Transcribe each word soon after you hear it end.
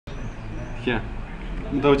ښه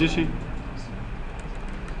متوجه شئ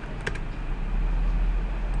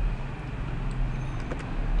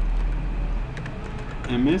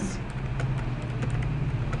MS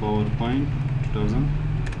PowerPoint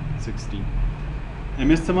 2016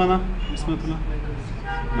 MS څه معنا اسمت الله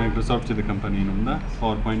مايکروسافټ چې د کمپنۍ نوم ده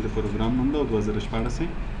PowerPoint د پروګرام نوم ده او 2014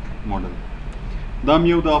 ماډل دا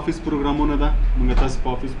یو د افیس پروګرامونه ده موږ تاسو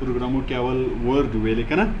په افیس پروګرامو کې اول ورډ ویل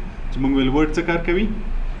کنه چې موږ ویل ورډ څه کار کوي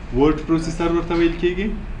ورډ پروسیسر ورته ویل کیږي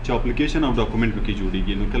چې اپلیکیشن او ډاکومنټ کې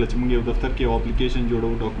جوړیږي نو کله چې موږ یو دفتر کې یو اپلیکیشن جوړو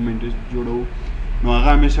ډاکومنټ جوړو نو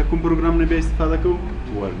هغه همیشه کوم پروګرام نه به استفاده کوو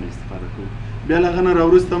ورډ نه استفاده کوو بیا هغه نه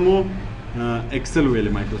راوروسته مو اکسل ویل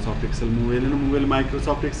مايکروسافټ اکسل مو ویل نو موږ ویل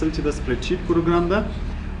مايکروسافټ اکسل چې د سپریډ شیټ پروګرام ده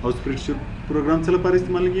او سپریډ شیټ پروګرام څه لپاره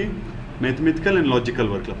استعمالېږي میتھمیټیکل اینڈ لاجیکل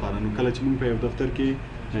ورک لپاره نو کله چې موږ په یو دفتر کې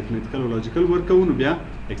میتھمیټیکل او لاجیکل ورک کوو نو بیا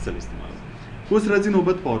اکسل استعمالوو اوس راځي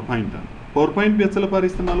نوبت پاورپوینټ ته پاورپوینټ بیا څه لپاره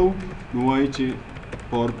استعمالوو نو وایي چې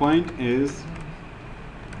پاورپوینټ از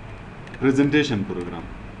پریزنټیشن پروګرام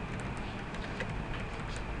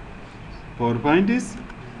PowerPoint is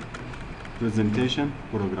presentation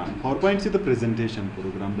program. PowerPoint is the presentation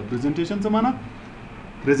program. The presentation څه معنا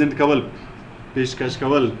present کول پیشکش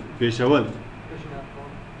کول پیشول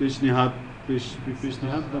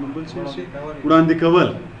پیشنهاد د نوبل شي وړاندې کول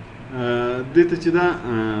دته چې دا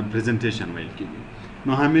presentation ویل کیږي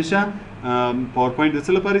نو همیشه PowerPoint د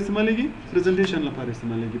څه لپاره استعمالېږي presentation لپاره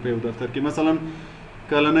استعمالېږي په یو دفتر کې مثلا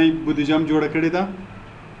کلنۍ بودیجه جوړه کړې ده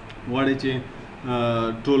واړې چې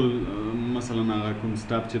ټول مثلا هغه کوم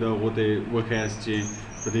سټاف چې دا هغو ته وښیاست چې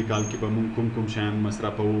په دې کال کې به موږ کوم شیان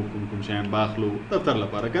مصرفوو کوم شیان باخلو دفتر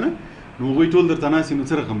لپاره که نه نو هغوی ټول درته ناست نو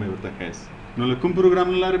څه رقم به یې ورته ښایست نو له کوم پروګرام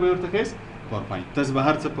له لارې به یې ورته ښایست PowerPoint تاسو به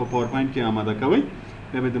هر څه په PowerPoint کې آماده کوئ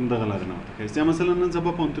بیا به یې د همدغه لارې نه ورته ښایست یا مثلا نن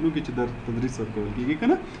سبا پوهنتونو کې چې تدریس ورکول کېږي که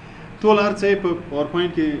نه ټول هر څه یې په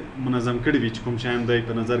PowerPoint کې منظم کړي وي چې کوم شیان دی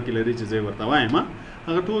په نظر کې لري چې زه یې ورته وایم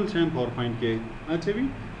هغه ټول شیان PowerPoint کې اچوي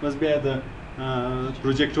بس بیا د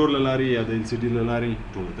پروجیکټور لاري یا د LCD لاري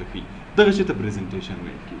ټول ته ښي دغه شی ته پریزنټیشن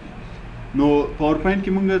ویل کېږي نو PowerPoint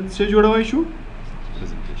کې موږ څه جوړولی شو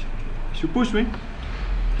پریزنټیشن شو پوه شوئ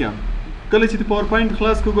کیا کله چې د PowerPoint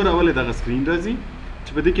خلاص کړو ګوره اول یې دغه سکرین راځي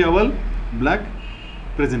چې په دې کې اول بلیک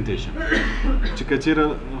پریزنټیشن چې که چېرې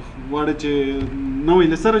غواړئ چې نوی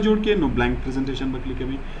له سره جوړ کړې نو بلانک پریزنټیشن به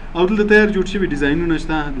کلیکوئ او دلته تیار جوړ شوي ډیزاینونه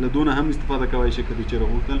شته له دونه هم استفاده کولی شئ که دې چېرې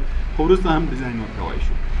غوښتل خو وروسته هم ډیزاین ورکولی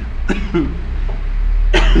شو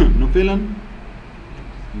نو فعلا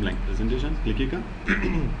بلانک پریزنټیشن کلیک کا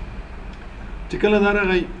چې کله دا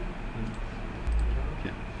راغی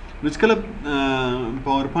نو چې کله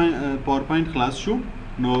PowerPoint خلاص شو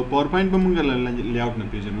نو PowerPoint به موږ لیاوټ نه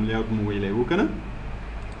پیژنو لیاوټ مو ویلی وو که نه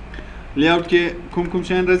لیاوټ کې کوم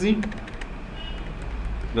شیان راځي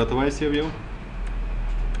راته وایاست یو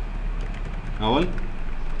اول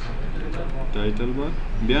ټایټل بار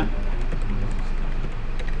بیا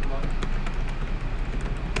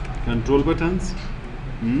control buttons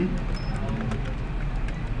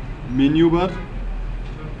menu bar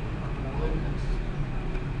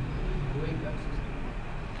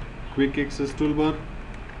quick access toolbar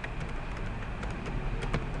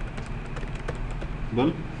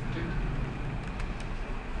bal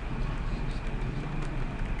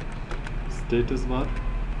status bar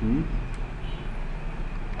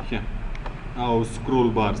او scroll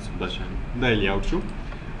bars دا شان دا لیاوټ شو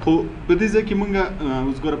خو په دې ځای کې موږ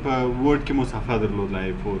اوس ګوره په ورډ کې مو صفحه درلودله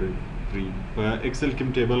A4 A3 په اکسل کې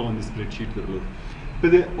هم ټیبل غوندې سپریډ شیټ درلود په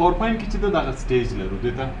دې PowerPoint کې چې دغه سټیج لرو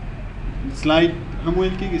دې ته سلاید هم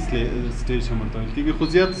ویل کېږي سټیج هم ورته ویل کېږي خو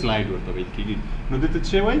زیات سلاید ورته ویل کېږي نو دې ته څه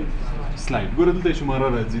شی وایي سلاید ګوره دلته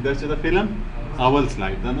شماره راځي دا چې د فلم اول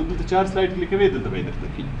سلاید ده نو دلته 4 سلاید کلیکوي دلته به یې درته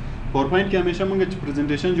ښي PowerPoint کې همیشه موږ چې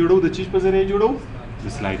پریزنټیشن جوړو د چیز په ذریعه جوړو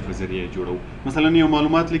د سلاید په ذریعه جوړو مثلا یو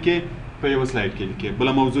معلومات لیکې په یو سلاید کې لیکې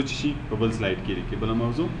بله موضوع چې شي په بل سلاید کې لیکې بله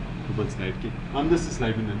موضوع په بل سلاید کې همداسې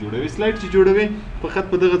سلایډونه جوړوي سلاید چې جوړوي په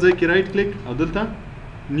خط په دغه ځای کې رایټ کلیک او دلته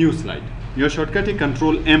نیو سلاید یو شارټکټ یې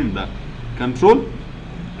کنټرول M ده کنټرول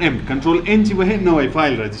M کنټرول N چې وهې نوی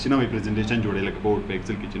فایل راځي چې نوی پریزنټیشن جوړوي لکه په ورډ په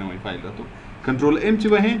اکسل کې چې نوی فایل راته کنټرول M چې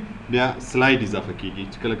وهې بیا سلاید اضافه کېږي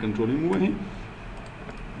چې کله کنټرول M ووهې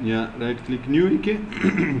یا رایټ کلیک نیو یې کې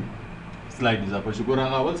سلاید اضافه شو ګوره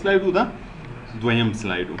هغه اول سلاید و دا دویم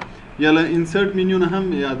سلاید و یا له انسرټ منیو نه هم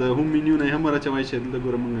یا د هوم منیو نه هم راچوای شي دلته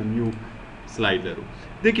ګوره موږ نیو سلاید لرو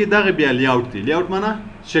دې کې دغه بیا لیاوټ دی لیاوټ معنا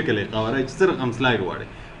شکل یې قواره چې څه رقم سلاید غواړئ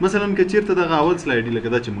مثلا که چیرته دغه اول سلاید لکه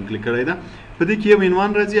دا چې موږ کلیک کړی ده په دې کې یو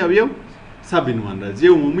عنوان راځي او یو سب عنوان راځي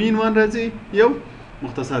یو عمومي عنوان راځي یو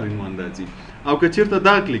مختصر عنوان راځي او که چیرته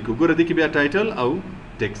دا کلیک وګوره دې کې بیا ټایټل او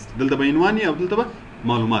ټیکسټ دلته به عنوان او دلته به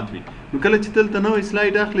معلومات وي. نو کله چې دلته نوی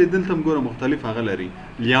سلاید اخلي دلته هم ګوره مختلف هغه لري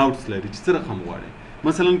لیاوټس لري چې څه رقم غواړئ.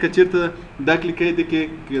 مثلا که چېرته دا کلیک کوئ د کې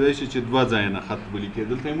کیدای شي چې 2 ځایه نه خط ولیکئ،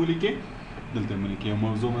 دلته یې ولیکئ، دلته یې ولیکئ. یو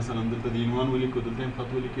موضوع مثلا دلته د عنوان ولیکو، دلته یې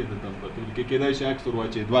خط ولیکئ، دلته هم خط ولیکئ. کیدای شي عکس ور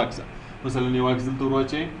واچوئ، 2 عکسه مثلا یو عکس دلته ور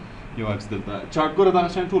واچوئ، یو عکس دلته. چارټ ګوره دغه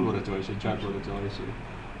شیان ټول ور اچولی شئ، چارټ ور اچولی شئ،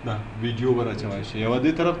 دا ویډیو ور اچولی شئ، یوه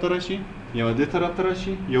دې طرف ته راشي، یوه دې طرف ته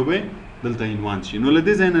راشي، یو به دلته عنوان شي. نو له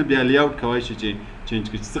دې ځای نه بیا لیاوټ کولی شي چې چینج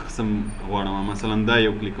کړي چې څه قسم غواړم. مثلا دا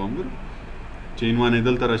یو کلیک کوم ګوره چې عنوان یې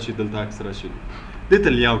دلته راشي، دلته عکس راشي، دې ته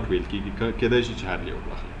لیاوټ ویل کېږي. کیدای شي چې هر لیاوټ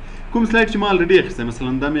واخلي. کوم سلاید چې ما الریډي اخیستی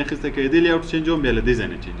مثلا دا مې اخیستی، که دې لیاوټ چینجوم بیا له دې ځای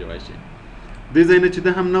نه چینجولی شي. دې ځای نه چې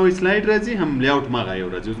دا هم نوی سلاید راځي، هم لیاوټ ماغه یو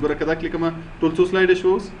راځي. اوس ګوره که دا کلیک کړم ټول څو سلایډه شو؟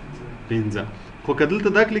 اوس 5. خو که دلته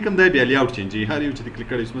دا کلیک کړم دا بیا لیاوټ چینجوي. هر یو چې دې کلیک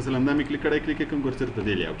کړی شي، مثلا دا مې کلیک کړی، کلیک یې کړم ګوره چېرته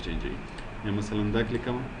دې لیاوټ چینجوي. یا مثلا دا کلیک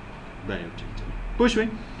کوم دا یو چینجوي. پوه شوئ؟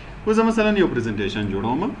 اوس زه مثلا یو پریزنټیشن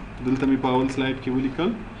جوړوم. دلته مې په اول سلاید کې ولیکل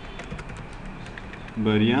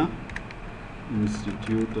بریا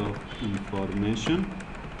انسټیټیوټ اف انفارمیشن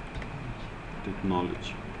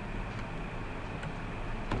ټیکنالوجي.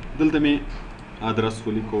 دلته مې ادرس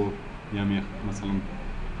ولیکو یا مې مثلا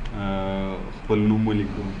خپل نوم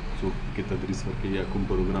ولیکو، څوک کې تدریس ورکوي یا کوم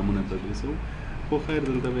پروګرامونه تدریس وو. خو خیر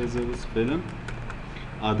دلته به زه اوس فعلا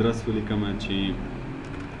ادرس ولیکم چې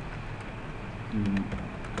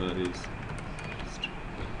کاریز.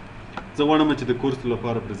 زه غواړم چې د کورس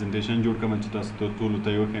لپاره پریزنټیشن جوړ کړم چې تاسو ته ټولو ته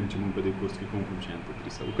یې وښیم چې موږ په دې کورس کې کوم کوم شیان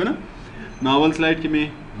تدریسوو که نه. نو اول سلاید کې مې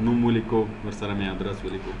نوم ولیکو، ورسره مې ادرس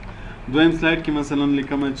ولیکو. دویم سلاید کې مثلا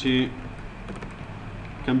لیکم چې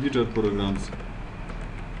کمپیوټر پروګرامز،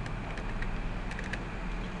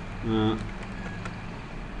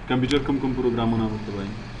 کمپیوټر کوم کوم پروګرامونه ورته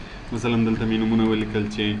وایي. مثلا دلته مې نومونه ولیکل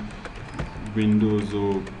چې وینډوز او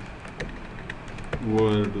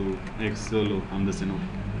ورډ او ایکسل او همداسې نور.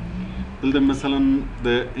 دلته مثلا د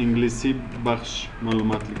انګلیسي بخش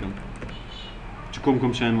معلومات لیکم چې کوم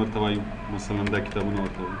کوم شیان ورته وایو، مثلا دا کتابونه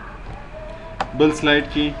ورته وایو. بل سلاید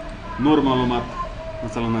کې نور معلومات،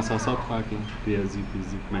 مثلا اساسات په هکله، ریاضي،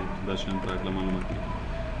 فزیک، میت، دا شیان په هکله معلومات لیکم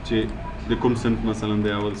چې د کوم صنف مثلا د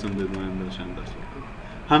اول صنف د دویم دا شیان درس ورکوي.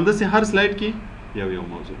 همداسې هر سلاید کې یو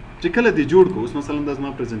موضوع چې کله دې جوړ کړو. اوس مثلا دا زما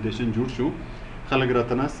پریزنټیشن جوړ شو، خلک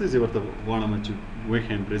راته ناست دي، زه ورته غواړم چې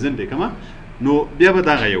وښیم پریزنټ یې کړم. نو بیا به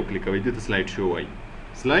دغه یو کلیک کوئ، دې ته سلاید شو وایي.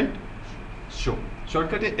 سلاید شو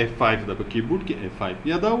شارټکټ یې F5 ده په کیبورډ کې F5.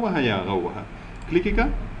 یا دا ووهه یا هغه ووهه، کلیک یې کړه،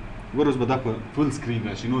 ګوره اوس به دا په فل سکرین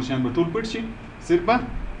راشي، نور شیان به ټول پټ شي، صرف به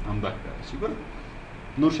همدا ښکاره شي. ګوره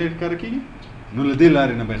نور شی ښکاره کېږي. نو له دې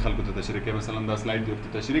لارې نه به یې خلکو ته تشریح کوي. مثلا دا سلاید دې ورته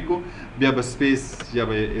تشریح کړو، بیا به سپیس یا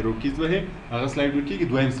به ایرو کیز وهې، هغه سلاید ورکېږي،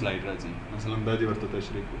 دویم سلاید راځي. مثلا دا دې ورته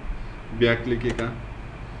تشریح کړو، بیا کلیک یې کړه،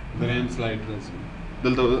 دریم سلاید راځي.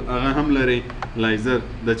 دلته هغه هم لري لایزر،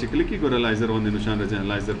 دا چې کلیک یې ګوره لایزر غوندې نشان راځي،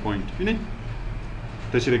 لایزر پوینټ وینئ.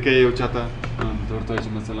 تشریح کوي یو چاته، ته ورته وایي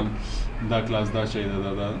چې مثلا دا کلاس دا شی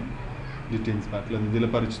ده، دا ډیټیلز په هکله. د دې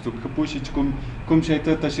لپاره چې څوک ښه پوه شي چې کوم شی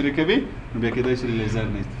ته تشریح کوي، نو بیا کیدای شي له لیزر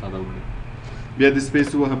نه استفاده وکړي. بیا د سپیس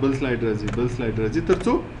ووهه، بل سلاید راځي، بل سلاید راځي، تر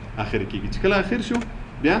څو اخر کېږي. چې کله اخر شو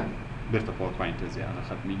بیا بیرته پاور پوینټ راځي، هغه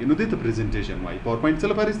ختمېږي. نو دې ته پریزنټیشن وایي. پاور پوینټ څه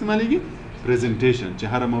لپاره استعمالیږي؟ پریزنټیشن، چې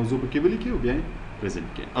هره موضوع پکې ولیکي او بیا یې پریزنټ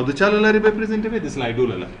کړي. او د چا له لارې به یې پریزنټ کوي؟ د سلایډو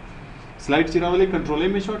له لارې. سلاید چې راولئ کنټرول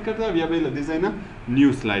ایم یې شارټ کټ ده، بیا به یې له دې ځای نه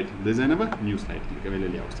نیو سلاید، دې ځای نه به نیو سلاید کلیک کوئ له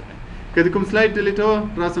لیاوټ څخه. که د کوم سلاید ډیلیټوه،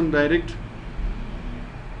 راسم ډایرکټ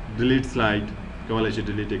ډیلیټ سلاید کولی شي،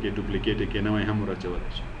 ډیلیټ یې کړئ، ډوپلیکیټ یې کړئ، نوی هم ور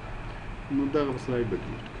اچولی شي. نو دغه سلاید به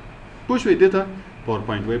ډیلیټ کړئ. پوه شوئ؟ دې ته پاور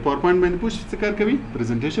پوینټ وایي. پاور پوینټ باندې پوه شئ څه کار کوي؟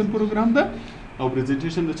 پریزنټیشن پروګرام ده، او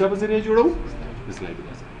پریزنټیشن د چا په ذریعه جوړوو؟ د سلایډو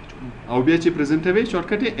په ذریعه جوړوو. او بیا چې پریزنټوئ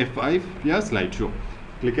شارټکټ یې F5 یا سلاید شو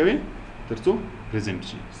کلیک کوئ تر څو پریزنټ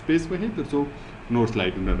شي، سپیس وهئ تر څو نور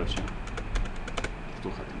سلایډونه راشي، تر څو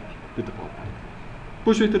ختم شي. دې ته پاور پوینټ.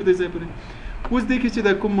 پوه شوئ تر دې ځایه پورې؟ اوس دې کې چې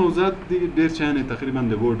دا کوم موضوعات دي ډېر شیان یې تقریبا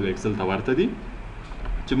د ورډ او ایکسل ته ورته دي.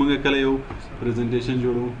 چې موږ کله یو پریزنټیشن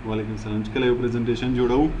جوړوو، وعلیکم السلام، چې کله یو پریزنټیشن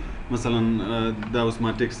جوړوو، مثلا دا اوس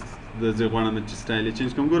ما ټکسټ زه غواړم چې سټایل یې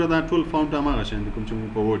چینج کړم. ګوره دا ټول فاونټ هماغه شیان دي کوم چې موږ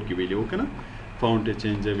په ورډ کې ویلي وو که نه. فاونټ یې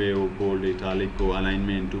چینجوي او بولډ، ایټالیک او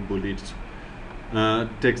الاینمنټ او بولیټس،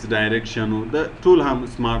 ټکسټ ډایرکشن او دا ټول هم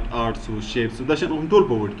سمارټ آرټس او شیپس دا شیان هم ټول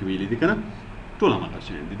په ورډ کې ویلي دي که نه. ټول هماغه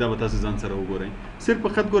شیان دي. دا به تاسو ځان سره وګورئ. صرف په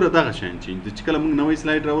خط ګوره دغه شیان چینج دي. چې کله موږ نوی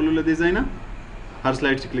سلاید راولو له دې ځای نه، هر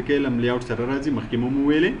سلاید چې کلیک کوئ له لیاوټ سره راځي. مخکې مو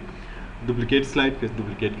ویلې ډوپلیکیټ سلاید که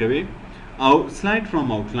ډوپلیکیټ کوئ، او سلاید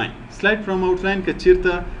فرام آوټلاین. سلاید فرام آوټلاین که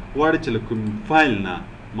چېرته غواړئ چې له کوم فایل نه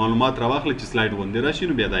معلومات راواخلئ چې سلاید غوندې راشي،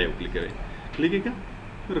 نو بیا دا یو کلیک کوئ. کلیک یې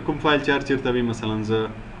کړه، کوم فایل چې هر چېرته وي، مثلا زه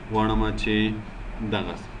غواړم چې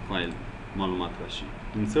دغه فایل معلومات راشي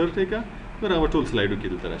انسرټ یې کړه بیا هغه ټول سلایډو کې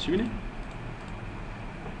دلته راشي وینئ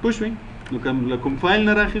پوه شوئ نو که کوم فایل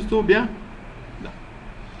نه راخیستو بیا دا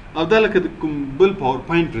او دا لکه د کوم بل پاور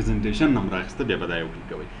پوینټ پریزنټیشن نه هم راخیسته بیا به دا یو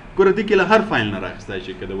کلیکوئ ګوره دې کې له هر فایل نه راخیستی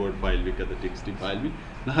شئ که د ورډ فایل وي که د ټکسټي فایل وي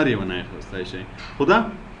له هر یوه نه یې اخیستی شئ خو دا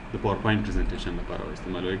د پاور پوینټ پریزنټیشن لپاره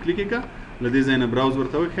استعمالوئ کلیک یې کړه له دې ځای نه براوز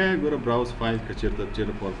ورته وښیه ګوره براوز فایل که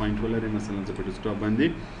چېرته پاور پوینټ ولرئ مثلا زه په ډیسکټاپ باندې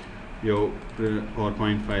یو پاور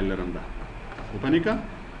پوینټ فایل لرم دا اوپن یې کړه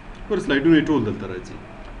ګوره سلایډونه یې ټول دلته راځي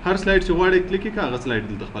هر سلایډ چې غواړئ کلیک یې کړه هغه سلایډ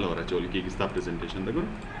دلته خپله ور اچولی کېږي ستا پریزنټیشن ته ګوره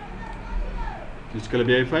چې کله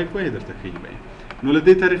بیا F5 وایې درته ښیي به نو له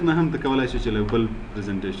دې طریق نه هم ته کولی شې چې له بل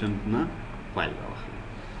پریزنټیشن نه فایل راواخلې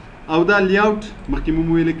او دا لیاوټ مخکې مو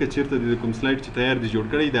ویلې که چېرته د کوم سلایډ چې تیار دي جوړ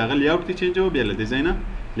کړی د هغه لیاوټ دې چینجوه بیا له دې ځای نه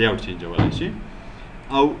لیاوټ چینجولی شي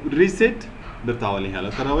او ریسیټ درته اولي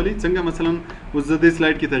حالت ته راولي څنګه مثلا اوس زه دې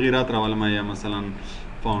سلایډ کې تغیرات راولم یا مثلا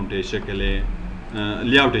فونټ یې شکل یې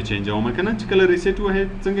لیاوټ یې چینجوم که نه چې کله ریسیټ ووهې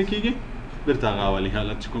څنګه کېږي بیرته هغه اولي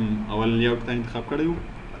حالت چې کوم اول لیاوټ ته انتخاب کړی و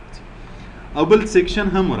او بل سیکشن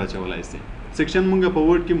هم ورچولی سي سیکشن مونږ په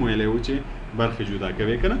ورډ کې ویلی و چې برخې جدا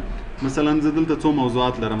کوي که نه مثلا زه دلته څو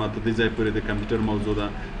موضوعات لرم تر دې ځای پورې د کمپیوټر موضوع ده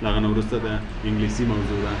له هغه نه وروسته د انګلیسي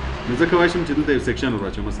موضوع ده نو زه کولی شم چې دلته یو سیکشن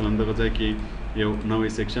ور مثلا دغه ځای کې یو نوی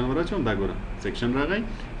سیکشن ور اچوم دا ګوره سیکشن راغی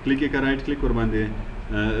کلیک یې کړه رایټ کلیک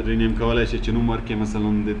ورباندې رینیم کولی شي چې نوم ورکړې مثلا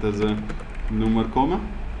دې ته زه نوم ورکومه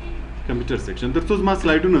کمپیوټر سیکشن تر څو زما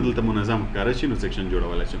سلایډونه دلته منظم ښکاره شي نو سیکشن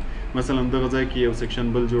جوړولی شم مثلا دغه ځای کې یو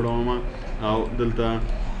سیکشن بل جوړوم او دلته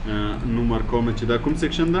نوم ورکوم چې دا کوم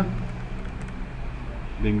سیکشن ده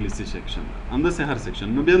د انګلیسي سیکشن همداسې هر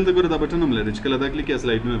سیکشن نو بیا دلته ګوره دا بټن هم لري چې کله دا کلیک یې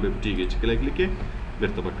سلایډونه به پټېږي چې کله کلیک یې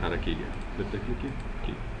بېرته به ښکاره کېږي بېرته کلیک یې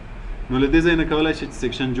کېږي نو له دې ځای نه کولی شي چې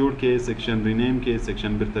سیکشن جوړ کړې سیکشن رینیم کړې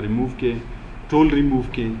سیکشن بېرته ریموو کړې ټول ریموو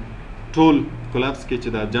کړې ټول کولپس کې چې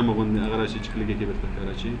دا جمع غوندې هغه راشي چې کلیک یې بېرته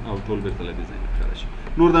ښکاره شي او ټول بېرته له دې ځای نه ښکاره شي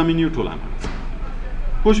نور دا مینیو ټول هماغه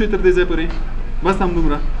پوه شوې تر دې ځای پورې بس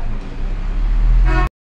همدومره